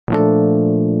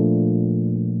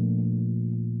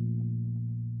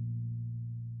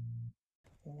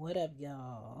What up,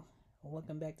 y'all?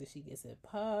 Welcome back to She Gets It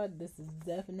Pod. This is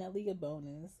definitely a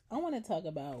bonus. I want to talk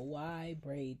about why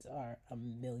braids are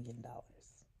 $1 million.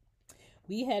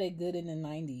 We had it good in the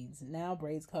 90s. Now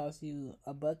braids cost you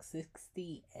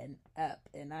 $1.60 and up,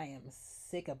 and I am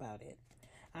sick about it.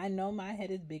 I know my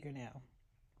head is bigger now,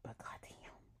 but goddamn.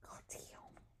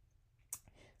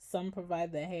 Some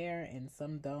provide the hair and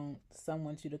some don't. Some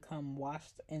want you to come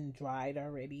washed and dried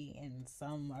already, and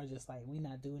some are just like, we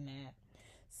not doing that.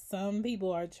 Some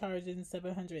people are charging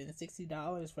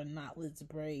 $760 for knotless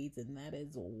braids, and that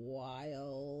is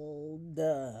wild.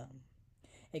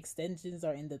 Extensions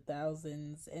are in the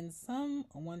thousands, and some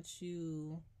want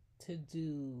you to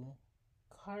do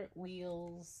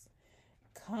cartwheels.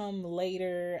 Come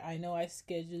later. I know I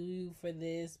scheduled you for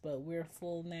this, but we're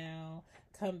full now.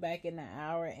 Come back in an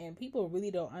hour. And people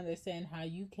really don't understand how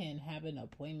you can have an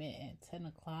appointment at 10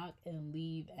 o'clock and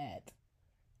leave at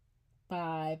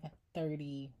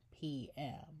 5:30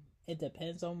 p.m. It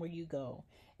depends on where you go.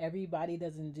 Everybody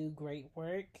doesn't do great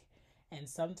work, and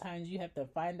sometimes you have to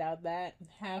find out that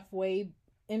halfway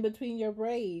in between your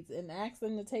braids and ask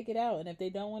them to take it out. And if they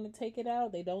don't want to take it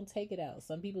out, they don't take it out.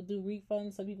 Some people do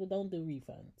refunds, some people don't do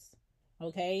refunds.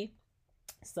 Okay?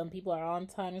 Some people are on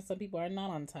time and some people are not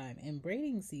on time. And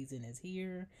braiding season is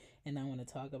here, and I want to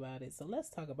talk about it. So let's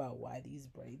talk about why these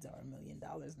braids are $1 million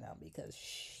now, because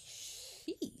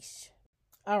sheesh.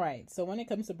 All right, so when it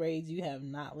comes to braids, you have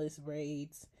knotless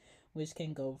braids, which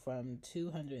can go from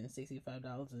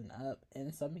 $265 and up,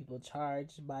 and some people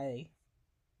charge by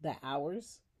the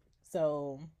hours.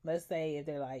 So let's say if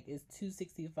they're like, it's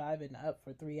 $265 and up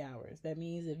for 3 hours. That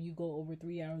means if you go over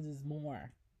 3 hours, is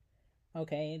more.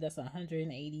 Okay, that's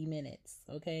 180 minutes.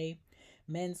 Okay,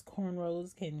 men's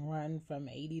cornrows can run from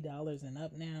 $80 and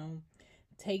up now.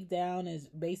 Takedown is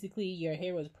basically your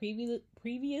hair was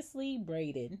previously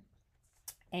braided,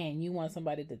 and you want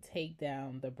somebody to take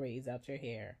down the braids out your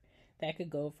hair. That could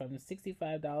go from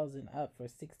 $65 and up for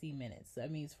 60 minutes.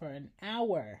 That means for an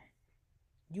hour,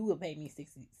 you would pay me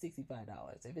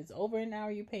 $65. If it's over an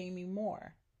hour, you're paying me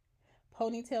more.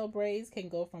 Ponytail braids can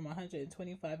go from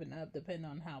 $125 and up, depending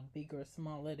on how big or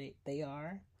small they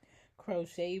are.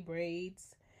 Crochet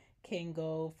braids can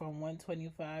go from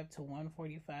 $125 to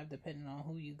 $145, depending on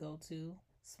who you go to.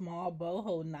 Small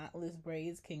boho knotless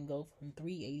braids can go from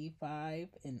 $385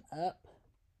 and up.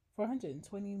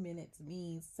 420 minutes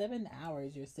means 7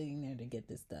 hours you're sitting there to get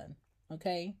this done.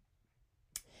 Okay?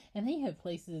 And then you have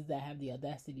places that have the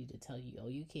audacity to tell you, oh,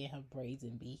 you can't have braids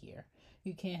and be here.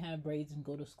 You can't have braids and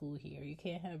go to school here. You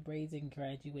can't have braids and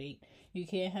graduate. You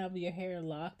can't have your hair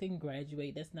locked and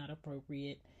graduate. That's not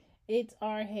appropriate. It's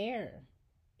our hair.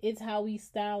 It's how we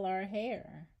style our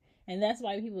hair. And that's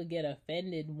why people get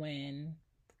offended when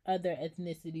other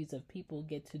ethnicities of people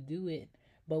get to do it,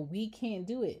 but we can't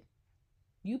do it.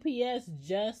 UPS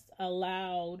just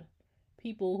allowed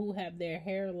people who have their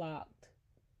hair locked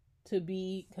to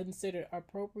be considered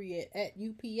appropriate at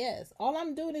UPS. All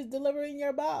I'm doing is delivering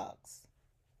your box.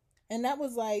 And that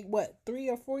was like, 3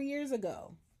 or 4 years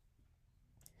ago.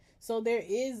 So there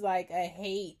is like a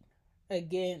hate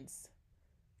against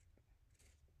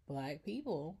Black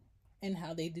people and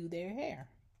how they do their hair.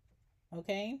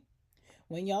 Okay?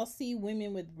 When y'all see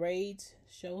women with braids,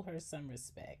 show her some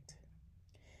respect.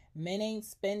 Men ain't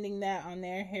spending that on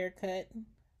their haircut.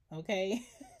 Okay?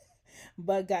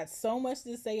 But got so much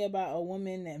to say about a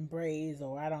woman and braids,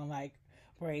 or I don't like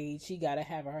braids, she gotta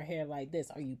have her hair like this.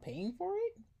 Are you paying for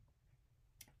it?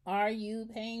 Are you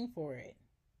paying for it?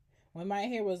 When my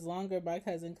hair was longer, my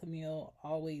cousin Camille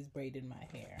always braided my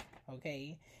hair.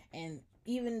 Okay? And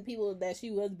even people that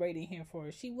she was braiding hair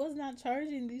for, she was not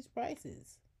charging these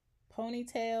prices.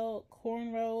 Ponytail,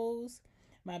 cornrows.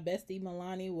 My bestie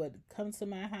Milani would come to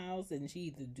my house and she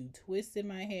either do twists in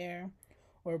my hair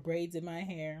or braids in my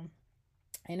hair.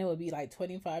 And it would be like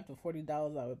 $25 to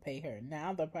 $40 I would pay her.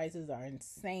 Now the prices are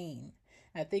insane.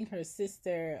 I think her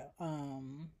sister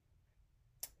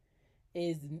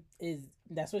is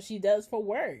that's what she does for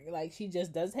work. Like, she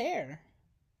just does hair.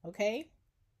 Okay?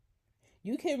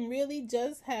 You can really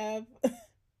just have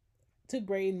to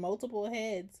braid multiple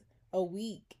heads a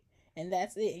week, and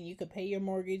that's it. And you could pay your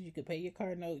mortgage, you could pay your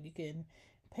car note, you can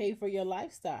pay for your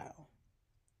lifestyle.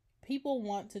 People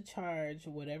want to charge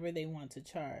whatever they want to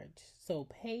charge. So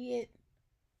pay it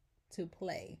to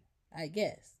play, I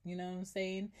guess. You know what I'm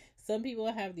saying? Some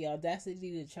people have the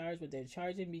audacity to charge what they're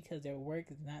charging because their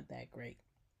work is not that great.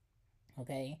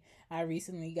 Okay? I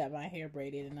recently got my hair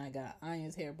braided, and I got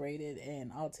Iron's hair braided,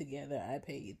 and altogether I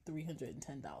paid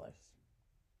 $310.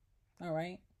 All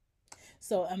right?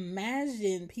 So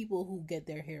imagine people who get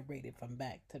their hair braided from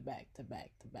back to back to back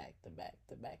to back to back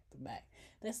to back to back.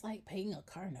 That's like paying a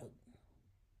car note.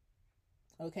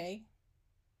 Okay?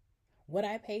 What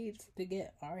I paid to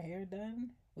get our hair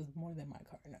done was more than my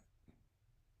car note.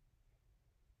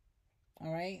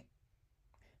 All right?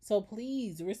 So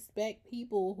please respect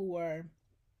people who are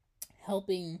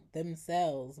helping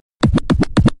themselves.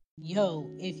 Yo,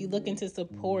 if you looking to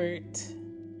support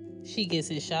She Gets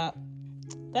It Shop,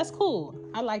 that's cool.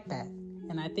 I like that.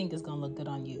 And I think it's going to look good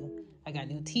on you. I got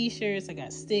new t-shirts. I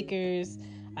got stickers.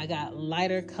 I got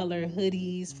lighter color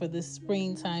hoodies for the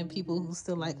springtime people who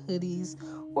still like hoodies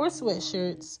or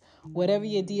sweatshirts, whatever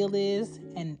your deal is.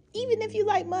 And even if you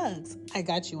like mugs, I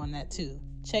got you on that too.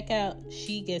 Check out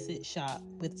She Gets It Shop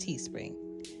with Teespring.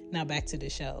 Now back to the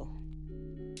show.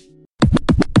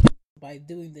 By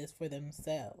doing this for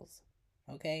themselves,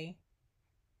 okay?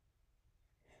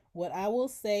 What I will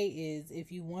say is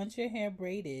if you want your hair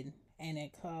braided and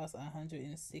it costs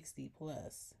 $160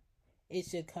 plus, it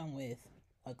should come with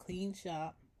a clean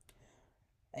shop,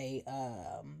 a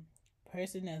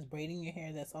person that's braiding your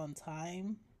hair that's on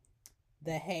time,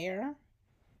 the hair.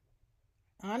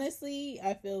 Honestly,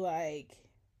 I feel like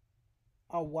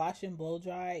a wash and blow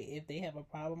dry if they have a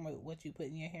problem with what you put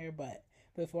in your hair. But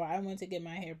before I went to get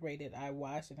my hair braided, I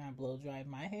washed and I blow dried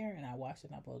my hair, and I washed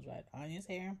and I blow dried Anya's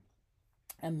hair.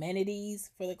 Amenities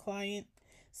for the client,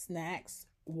 snacks,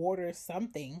 water,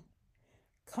 something,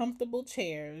 comfortable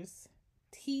chairs,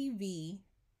 TV,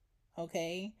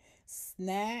 okay,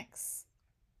 snacks,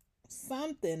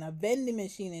 something, a vending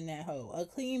machine in that hole, a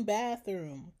clean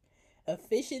bathroom,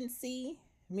 efficiency,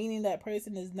 meaning that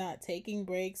person is not taking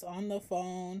breaks on the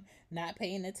phone, not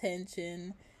paying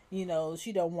attention. You know,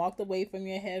 she done walked away from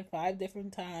your head 5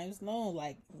 different times. No,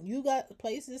 like, you got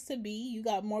places to be. You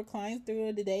got more clients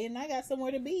through the day, and I got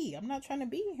somewhere to be. I'm not trying to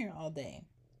be here all day.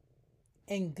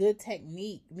 And good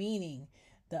technique, meaning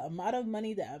the amount of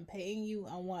money that I'm paying you,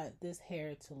 I want this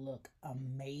hair to look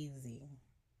amazing.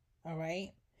 All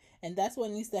right? And that's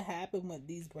what needs to happen with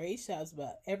these braid shops,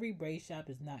 but every braid shop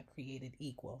is not created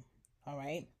equal. All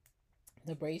right?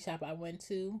 The braid shop I went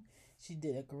to, she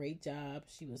did a great job.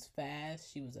 She was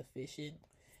fast. She was efficient.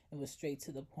 It was straight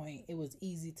to the point. It was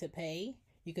easy to pay.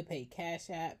 You could pay Cash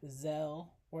App, Zelle,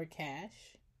 or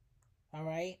cash. All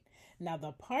right? Now,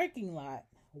 the parking lot.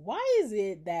 Why is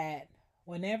it that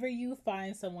whenever you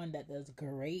find someone that does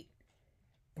great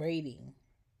braiding,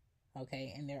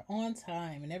 okay, and they're on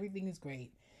time and everything is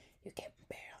great, you can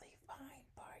barely find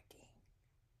parking?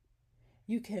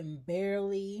 You can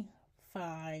barely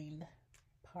find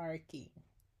parking.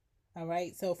 All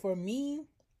right. So for me,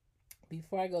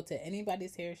 before I go to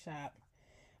anybody's hair shop,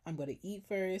 I'm going to eat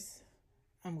first.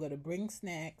 I'm going to bring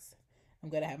snacks. I'm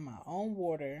going to have my own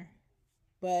water.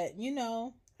 But, you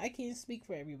know, I can't speak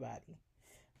for everybody.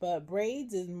 But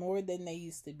braids is more than they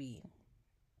used to be.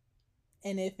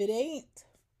 And if it ain't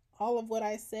all of what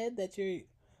I said that you're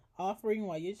offering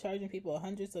while you're charging people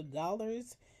hundreds of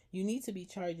dollars, you need to be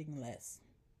charging less.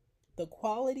 The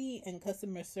quality and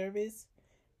customer service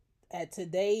at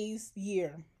today's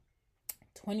year,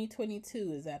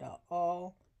 2022, is at an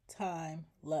all-time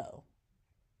low.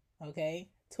 Okay?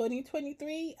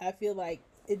 2023, I feel like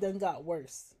it done got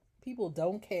worse. People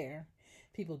don't care.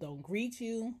 People don't greet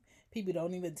you. People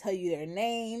don't even tell you their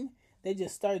name. They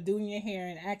just start doing your hair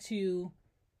and ask you,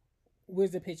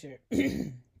 where's the picture?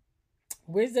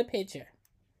 Where's the picture?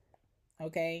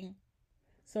 Okay?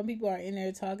 Some people are in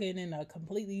there talking in a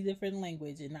completely different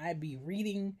language, and I'd be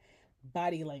reading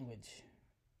body language.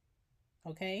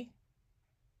 Okay?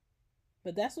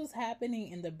 But that's what's happening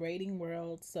in the braiding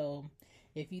world. So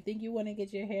if you think you want to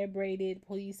get your hair braided,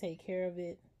 please take care of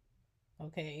it.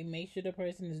 Okay? Make sure the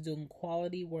person is doing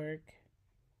quality work.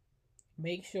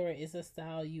 Make sure it's a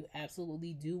style you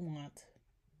absolutely do want,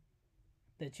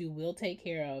 that you will take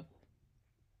care of.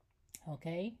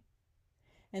 Okay?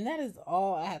 And that is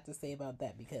all I have to say about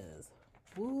that, because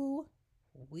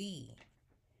woo-wee.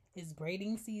 It's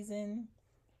braiding season.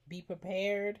 Be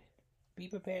prepared. Be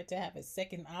prepared to have a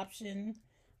second option.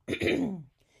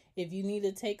 If you need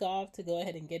to take off to go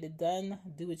ahead and get it done,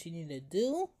 do what you need to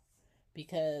do,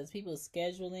 because people's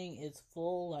scheduling is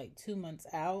full like 2 months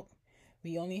out.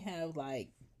 We only have like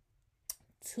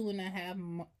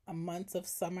 2.5 months of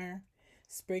summer.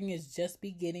 Spring is just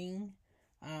beginning.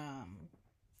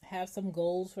 Have some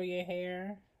goals for your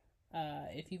hair.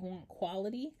 If you want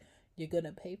quality, you're going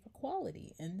to pay for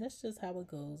quality. And that's just how it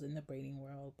goes in the braiding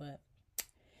world. But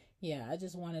yeah, I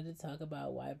just wanted to talk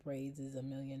about why braids is $1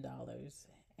 million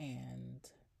and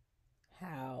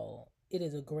how it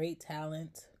is a great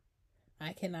talent.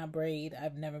 I cannot braid.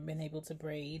 I've never been able to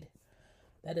braid.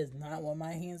 That is not what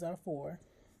my hands are for.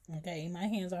 Okay, my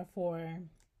hands are for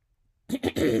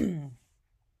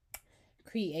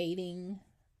creating,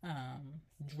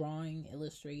 drawing,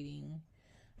 illustrating,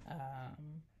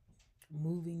 um,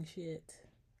 moving shit,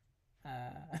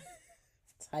 uh,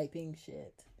 typing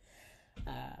shit,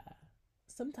 uh,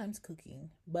 sometimes cooking.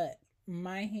 But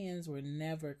my hands were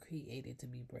never created to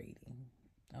be braiding.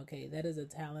 Okay, that is a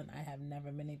talent I have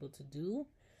never been able to do.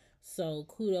 So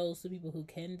kudos to people who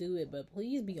can do it, but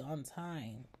please be on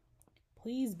time.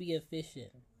 Please be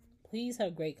efficient. Please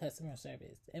have great customer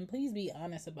service. And please be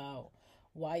honest about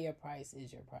why your price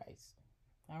is your price.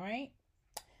 All right?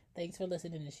 Thanks for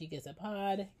listening to She Gets a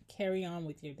Pod. Carry on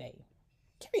with your day.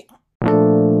 Carry on.